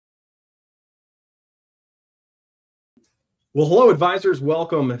Well, hello, advisors.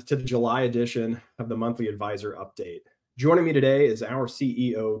 Welcome to the July edition of the Monthly Advisor Update. Joining me today is our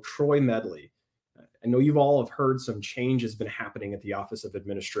CEO, Troy Medley. I know you've all have heard some change has been happening at the Office of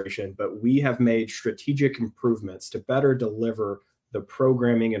Administration, but we have made strategic improvements to better deliver the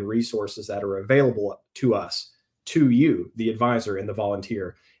programming and resources that are available to us, to you, the advisor and the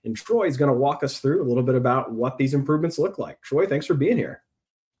volunteer. And Troy is going to walk us through a little bit about what these improvements look like. Troy, thanks for being here.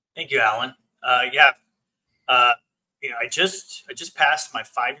 Thank you, Alan. I just passed my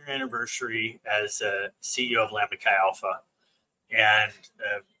 5-year anniversary as CEO of Lambda Chi Alpha, and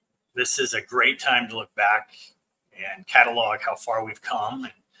this is a great time to look back and catalog how far we've come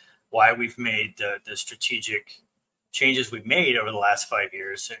and why we've made the strategic changes we've made over the last 5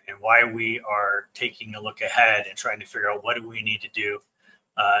 years, and why we are taking a look ahead and trying to figure out what do we need to do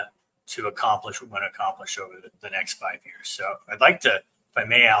to accomplish what we want to accomplish over the next 5 years. So I'd like to, if I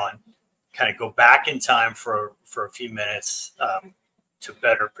may, Alan, kind of go back in time for a few minutes to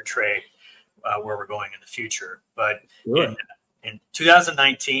better portray where we're going in the future. But sure. in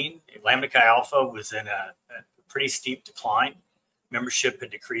 2019, Lambda Chi Alpha was in a pretty steep decline. Membership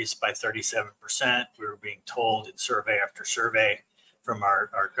had decreased by 37%. We were being told in survey after survey from our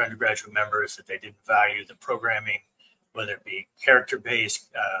undergraduate members that they didn't value the programming, whether it be character-based,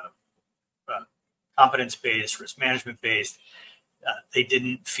 competence-based, risk management-based. They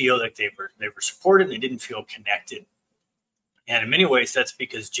didn't feel like they were supported. They didn't feel connected. And in many ways, that's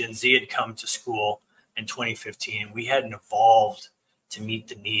because Gen Z had come to school in 2015. We hadn't evolved to meet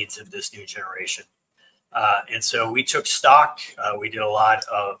the needs of this new generation. And so we took stock. We did a lot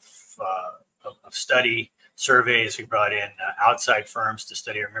of study surveys. We brought in outside firms to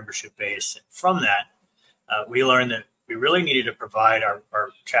study our membership base. And from that, we learned that we really needed to provide our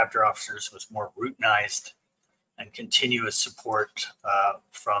chapter officers with more routinized and continuous support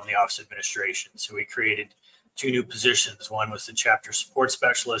from the Office of Administration. So we created 2 new positions. One was the chapter support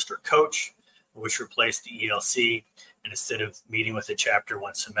specialist or coach, which replaced the ELC. And instead of meeting with the chapter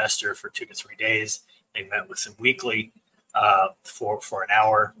once semester for 2 to 3 days, they met with them weekly for an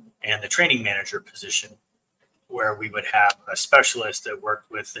hour. And the training manager position, where we would have a specialist that worked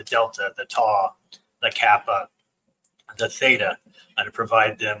with the Delta, the Tau, the Kappa, the Theta, and to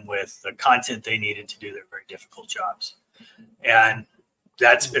provide them with the content they needed to do their very difficult jobs. And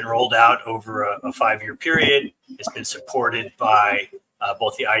that's been rolled out over a 5-year period. It's been supported by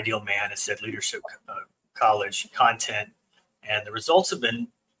both the Ideal Man and SED Leadership College content. And the results have been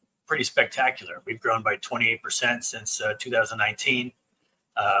pretty spectacular. We've grown by 28% since 2019.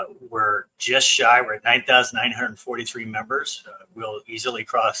 We're just shy. We're at 9,943 members. We'll easily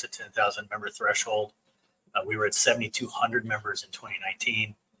cross the 10,000 member threshold. We were at 7,200 members in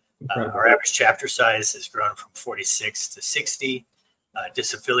 2019. Our average chapter size has grown from 46 to 60.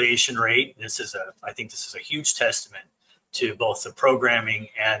 Disaffiliation rate, I think this is a huge testament to both the programming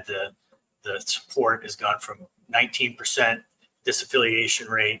and the support, has gone from 19% disaffiliation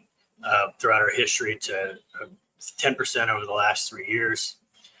rate throughout our history to 10% over the last 3 years.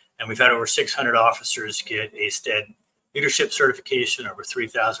 And we've had over 600 officers get a STED leadership certification. Over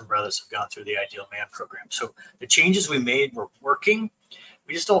 3,000 brothers have gone through the Ideal Man program. So the changes we made were working.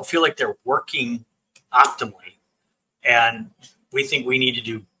 We just don't feel like they're working optimally. And we think we need to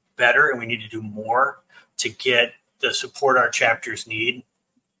do better, and we need to do more to get the support our chapters need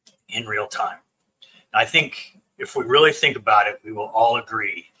in real time. I think if we really think about it, we will all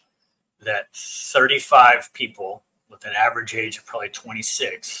agree that 35 people with an average age of probably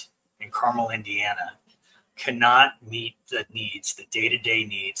 26 in Carmel, Indiana, cannot meet the needs, the day-to-day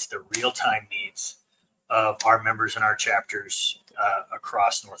needs, the real-time needs of our members in our chapters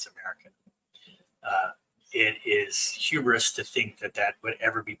across North America. It is hubris to think that that would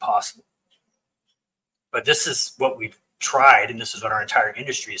ever be possible. But this is what we've tried, and this is what our entire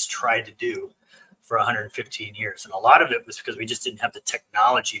industry has tried to do for 115 years. And a lot of it was because we just didn't have the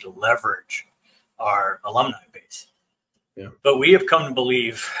technology to leverage our alumni base. Yeah. But we have come to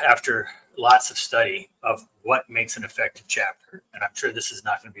believe, after lots of study of what makes an effective chapter, and I'm sure this is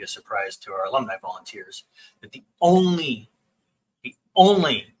not going to be a surprise to our alumni volunteers, that the only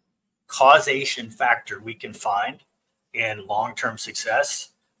causation factor we can find in long-term success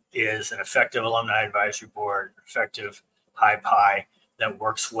is an effective alumni advisory board, effective high pi that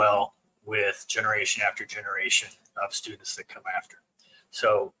works well with generation after generation of students that come after.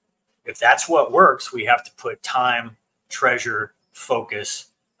 So if that's what works, we have to put time, treasure, focus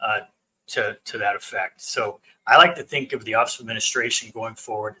to that effect. So I like to think of the Office of Administration going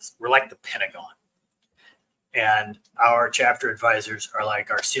forward as we're like the Pentagon. And our chapter advisors are like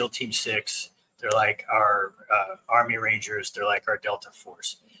our SEAL Team 6. They're like our Army Rangers. They're like our Delta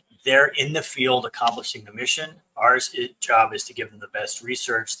Force. they're in the field accomplishing the mission. Our job is to give them the best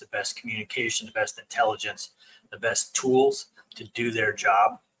research, the best communication, the best intelligence, the best tools to do their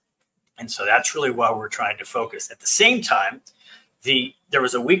job. And so that's really why we're trying to focus. At the same time, there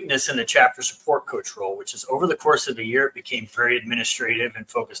was a weakness in the chapter support coach role, which is over the course of a year, it became very administrative and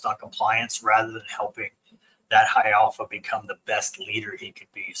focused on compliance rather than helping that high alpha become the best leader he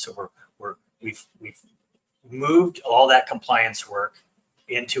could be. So we've moved all that compliance work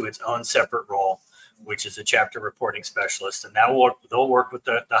into its own separate role, which is a chapter reporting specialist. And they'll work with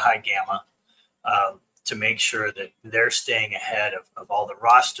the high gamma to make sure that they're staying ahead of all the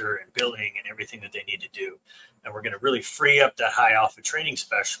roster and billing and everything that they need to do. And we're going to really free up that high alpha training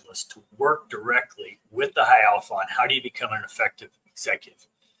specialist to work directly with the high alpha on how do you become an effective executive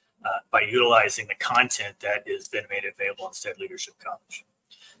by utilizing the content that has been made available in Stead Leadership College.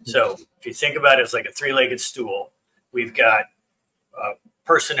 So if you think about it as like a three-legged stool, we've got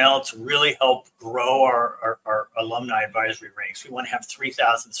personnel to really help grow our alumni advisory ranks. We want to have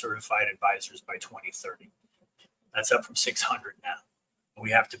 3,000 certified advisors by 2030. That's up from 600 now. And we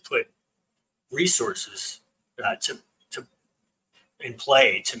have to put resources in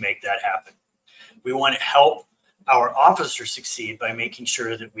play to make that happen. We want to help our officers succeed by making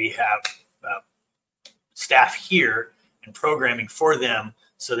sure that we have staff here and programming for them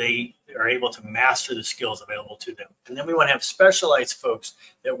so they are able to master the skills available to them. And then we want to have specialized folks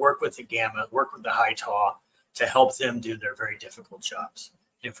that work with the gamma, work with the high taw to help them do their very difficult jobs.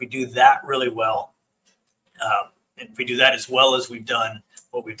 And if we do that really well, and if we do that as well as we've done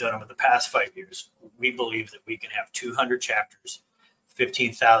what we've done over the past 5 years, we believe that we can have 200 chapters,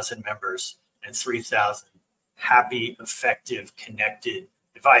 15,000 members, and 3,000 happy, effective, connected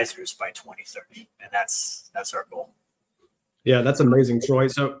advisors by 2030. And that's our goal. Yeah, that's amazing, Troy.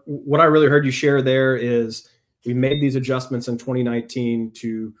 So what I really heard you share there is we made these adjustments in 2019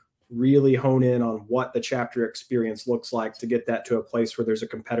 to really hone in on what the chapter experience looks like to get that to a place where there's a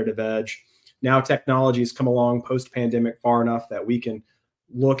competitive edge. Now technology has come along post-pandemic far enough that we can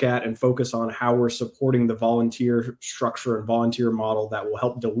look at and focus on how we're supporting the volunteer structure and volunteer model that will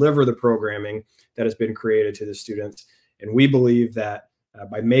help deliver the programming that has been created to the students. And we believe that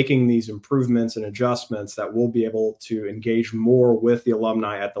by making these improvements and adjustments that we'll be able to engage more with the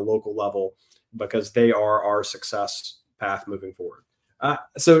alumni at the local level because they are our success path moving forward.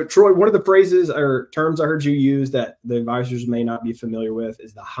 So Troy, one of the phrases or terms I heard you use that the advisors may not be familiar with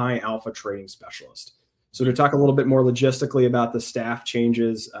is the high alpha training specialist. So to talk a little bit more logistically about the staff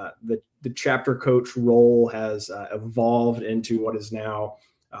changes, the chapter coach role has evolved into what is now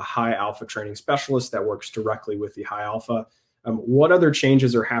a high alpha training specialist that works directly with the high alpha. What other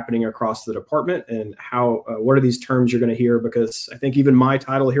changes are happening across the department, and how? What are these terms you're going to hear? Because I think even my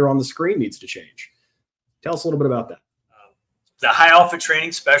title here on the screen needs to change. Tell us a little bit about that. The high alpha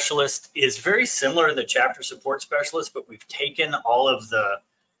training specialist is very similar to the chapter support specialist, but we've taken all of the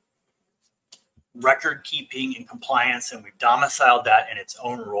record keeping and compliance and we've domiciled that in its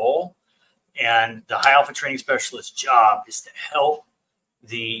own role. And the high alpha training specialist's job is to help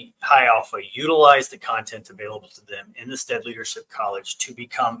the high alpha utilize the content available to them in the Stead Leadership College to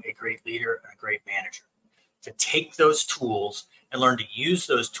become a great leader and a great manager, to take those tools and learn to use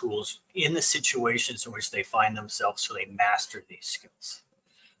those tools in the situations in which they find themselves so they master these skills.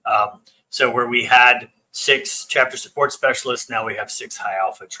 So where we had 6 chapter support specialists, now we have 6 high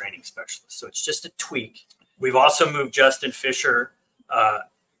alpha training specialists. So it's just a tweak. We've also moved Justin Fisher.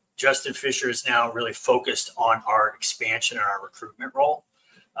 Justin Fisher is now really focused on our expansion and our recruitment role.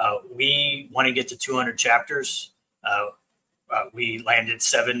 We want to get to 200 chapters. We landed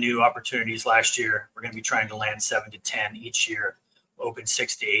 7 new opportunities last year. We're going to be trying to land 7 to 10 each year, open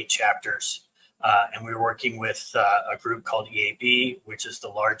 6 to 8 chapters. And we're working with a group called EAB, which is the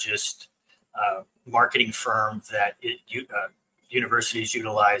largest marketing firm that universities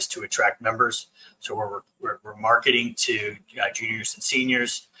utilize to attract members. So we're marketing to juniors and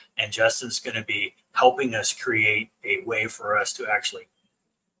seniors, and Justin's going to be helping us create a way for us to actually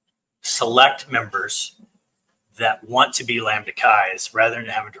select members that want to be Lambda Chi's rather than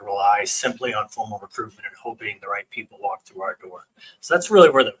having to rely simply on formal recruitment and hoping the right people walk through our door. So that's really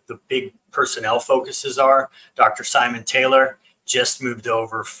where the big personnel focuses are. Dr. Simon Taylor just moved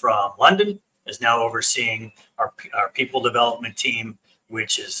over from London, is now overseeing our people development team,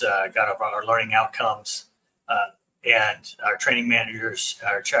 which has got our learning outcomes and our training managers,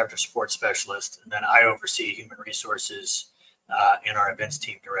 our chapter support specialists, and then I oversee human resources and our events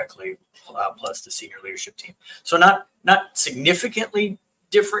team directly, plus the senior leadership team. So not significantly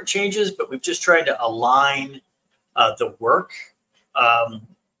different changes, but we've just tried to align the work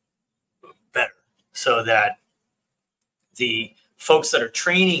better so that the folks that are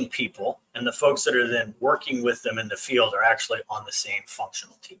training people and the folks that are then working with them in the field are actually on the same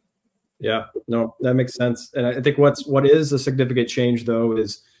functional team. Yeah, no, that makes sense. And I think what is a significant change, though,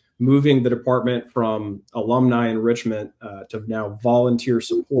 is moving the department from alumni enrichment to now volunteer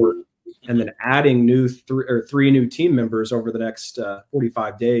support, and then adding three new team members over the next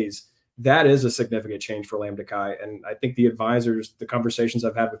 45 days. That is a significant change for Lambda Chi. And I think the advisors, the conversations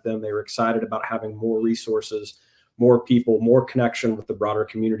I've had with them, they were excited about having more resources, more people, more connection with the broader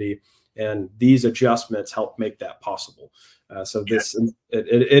community. And these adjustments help make that possible. So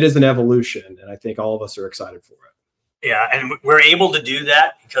it is an evolution, and I think all of us are excited for it. Yeah, and we're able to do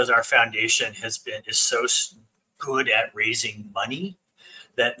that because our foundation is so good at raising money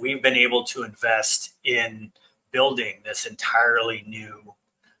that we've been able to invest in building this entirely new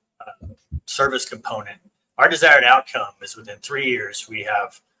service component. Our desired outcome is within 3 years, we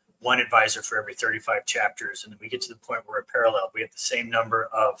have one advisor for every 35 chapters, and then we get to the point where we're parallel. We have the same number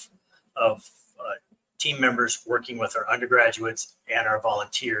of team members working with our undergraduates and our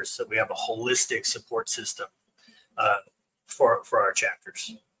volunteers, so we have a holistic support system for our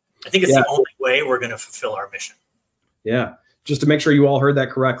chapters. I think it's the only way we're going to fulfill our mission. Yeah. Just to make sure you all heard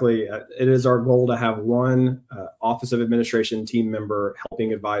that correctly, it is our goal to have one Office of Administration team member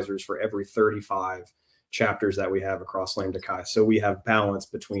helping advisors for every 35 chapters that we have across Lambda Chi. So we have balance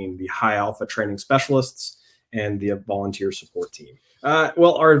between the high alpha training specialists and the volunteer support team.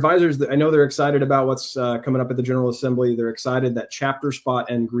 Well, our advisors, I know they're excited about what's coming up at the General Assembly. They're excited that chapter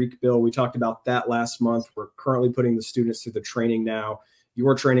spot and Greek bill, we talked about that last month. We're currently putting the students through the training now.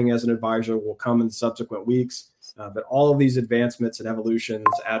 Your training as an advisor will come in subsequent weeks. But all of these advancements and evolutions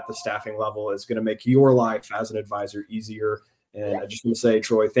at the staffing level is going to make your life as an advisor easier. And I just want to say,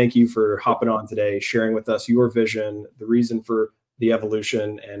 Troy, thank you for hopping on today, sharing with us your vision, the reason for the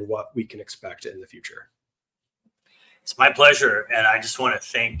evolution, and what we can expect in the future. It's my pleasure. And I just want to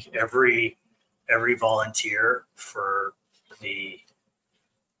thank every volunteer for the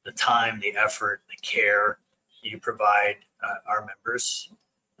time, the effort, the care you provide our members.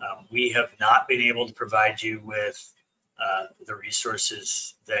 We have not been able to provide you with the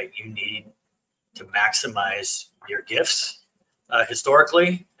resources that you need to maximize your gifts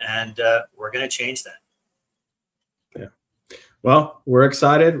historically, and we're going to change that. Yeah. Well, we're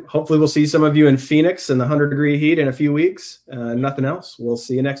excited. Hopefully we'll see some of you in Phoenix in the 100-degree heat in a few weeks. Nothing else. We'll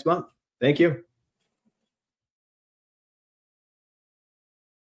see you next month. Thank you.